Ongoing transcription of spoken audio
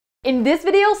In this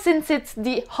video, since it's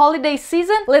the holiday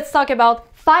season, let's talk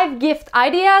about 5 gift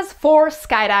ideas for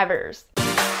skydivers.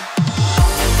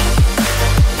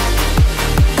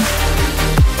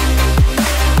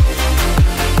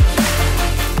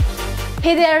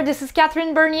 Hey there, this is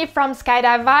Catherine Bernier from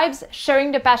Skydive Vibes,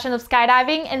 sharing the passion of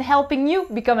skydiving and helping you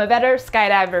become a better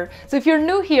skydiver. So if you're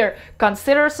new here,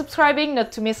 consider subscribing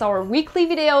not to miss our weekly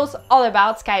videos all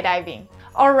about skydiving.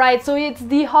 Alright, so it's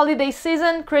the holiday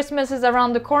season, Christmas is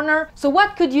around the corner, so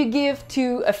what could you give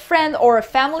to a friend or a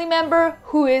family member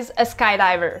who is a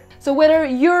skydiver? So whether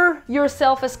you're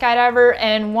yourself a skydiver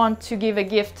and want to give a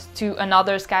gift to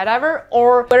another skydiver,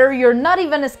 or whether you're not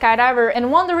even a skydiver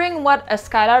and wondering what a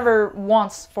skydiver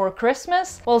wants for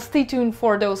Christmas, well, stay tuned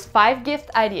for those 5 gift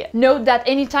ideas. Note that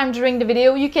anytime during the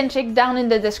video you can check down in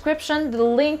the description, the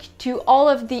link to all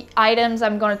of the items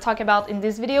I'm going to talk about in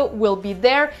this video will be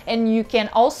there, and you can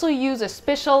also use a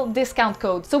special discount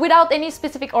code. So without any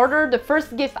specific order, the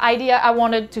first gift idea I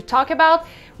wanted to talk about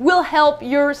will help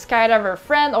your skydiver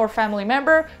friend or family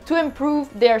member to improve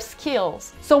their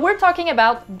skills. So we're talking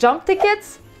about jump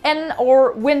tickets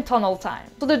or wind tunnel time.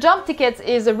 So the jump tickets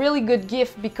is a really good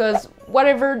gift because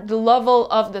whatever the level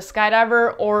of the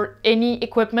skydiver or any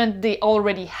equipment they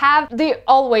already have, they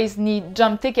always need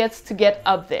jump tickets to get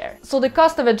up there. So the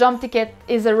cost of a jump ticket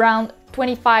is around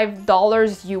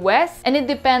 $25 US, and it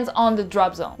depends on the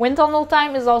drop zone. Wind tunnel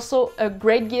time is also a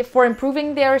great gift for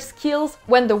improving their skills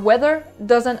when the weather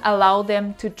doesn't allow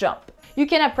them to jump. You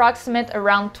can approximate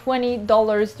around $20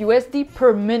 USD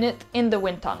per minute in the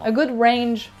wind tunnel. A good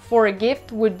range for a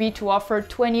gift would be to offer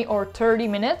 20 or 30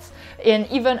 minutes and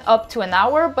even up to an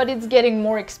hour, but it's getting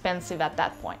more expensive at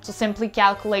that point. So simply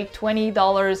calculate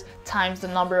 $20 times the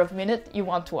number of minutes you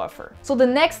want to offer. So the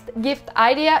next gift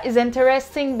idea is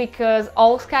interesting because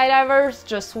all skydivers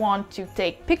just want to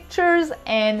take pictures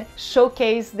and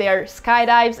showcase their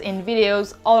skydives in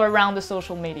videos all around the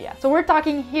social media. So we're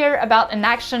talking here about an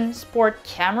action sport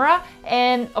camera,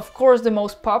 and of course the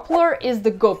most popular is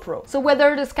the GoPro. So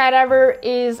whether the skydiver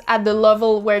is at the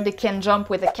level where they can jump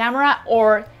with a camera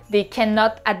or they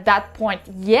cannot at that point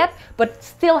yet, but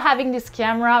still having this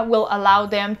camera will allow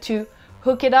them to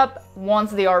hook it up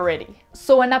once they are ready.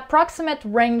 So an approximate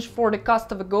range for the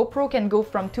cost of a GoPro can go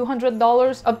from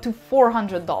 $200 up to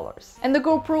 $400. And the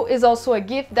GoPro is also a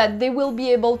gift that they will be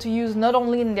able to use not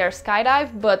only in their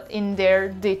skydive, but in their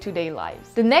day-to-day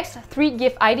lives. The next 3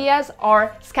 gift ideas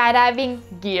are skydiving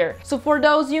gear. So for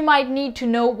those, you might need to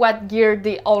know what gear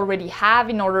they already have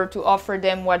in order to offer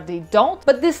them what they don't,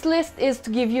 but this list is to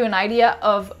give you an idea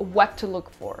of what to look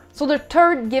for. So the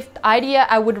third gift idea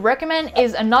I would recommend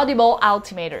is an audible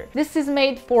altimeter. This is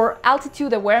made for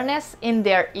altitude awareness in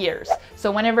their ears.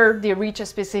 So whenever they reach a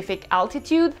specific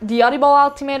altitude, the audible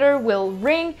altimeter will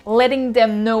ring, letting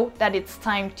them know that it's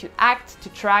time to act, to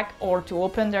track, or to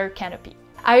open their canopy.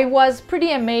 I was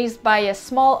pretty amazed by a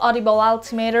small audible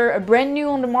altimeter, brand new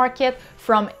on the market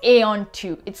from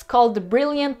Aeon2. It's called the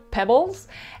Brilliant Pebbles,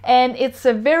 and it's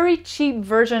a very cheap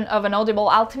version of an audible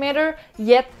altimeter,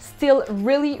 yet still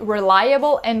really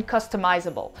reliable and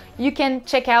customizable. You can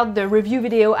check out the review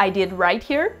video I did right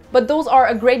here, but those are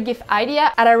a great gift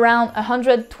idea at around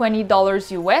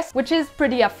 $120 US, which is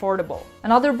pretty affordable.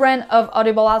 Another brand of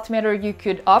audible altimeter you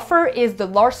could offer is the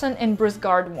Larson &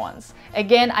 Brisgard ones.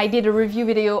 Again, I did a review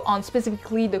video on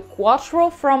specifically the Quattro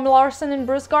from Larson &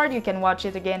 Brisgard. You can watch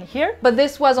it again here. But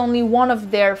this was only one of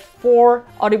their 4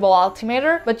 audible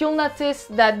altimeter, but you'll notice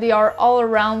that they are all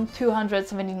around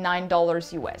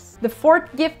 $279 US. The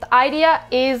fourth gift idea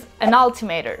is an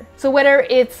altimeter. So whether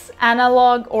it's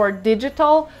analog or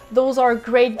digital, those are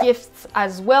great gifts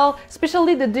as well,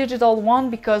 especially the digital one,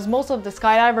 because most of the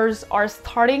skydivers are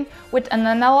starting with an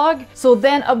analog, so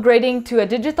then upgrading to a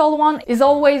digital one is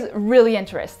always really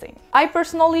interesting. I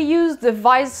personally use the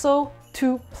Viso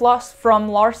 2 Plus from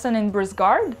Larson &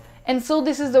 Brisgard, and so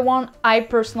this is the one I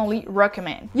personally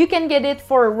recommend. You can get it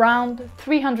for around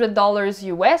 $300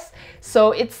 US,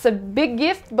 so it's a big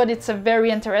gift, but it's a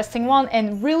very interesting one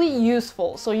and really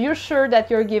useful, so you're sure that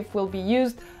your gift will be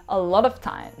used a lot of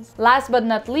times. Last but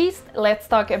not least, let's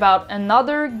talk about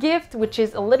another gift which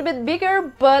is a little bit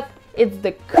bigger, but it's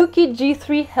the Cookie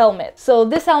G3 helmet. So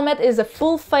this helmet is a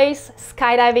full face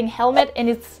skydiving helmet, and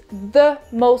it's the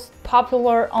most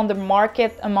popular on the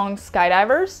market among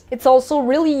skydivers. It's also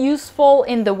really useful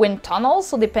in the wind tunnels,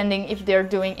 so depending if they're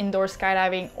doing indoor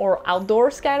skydiving or outdoor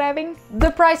skydiving.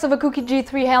 The price of a Cookie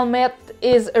G3 helmet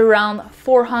is around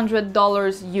 $400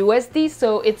 USD,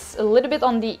 so it's a little bit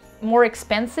on the more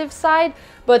expensive side,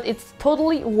 but it's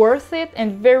totally worth it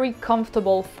and very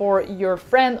comfortable for your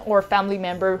friend or family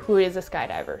member who is a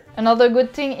skydiver. Another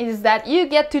good thing is that you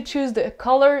get to choose the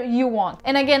color you want.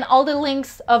 And again, all the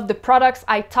links of the products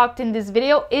I talked in this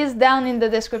video is down in the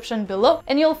description below,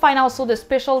 and you'll find also the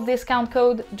special discount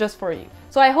code just for you.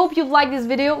 So I hope you've liked this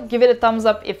video, give it a thumbs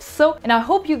up if so, and I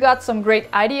hope you got some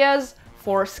great ideas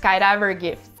for skydiver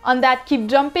gifts. On that, keep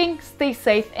jumping, stay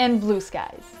safe, and blue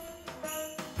skies.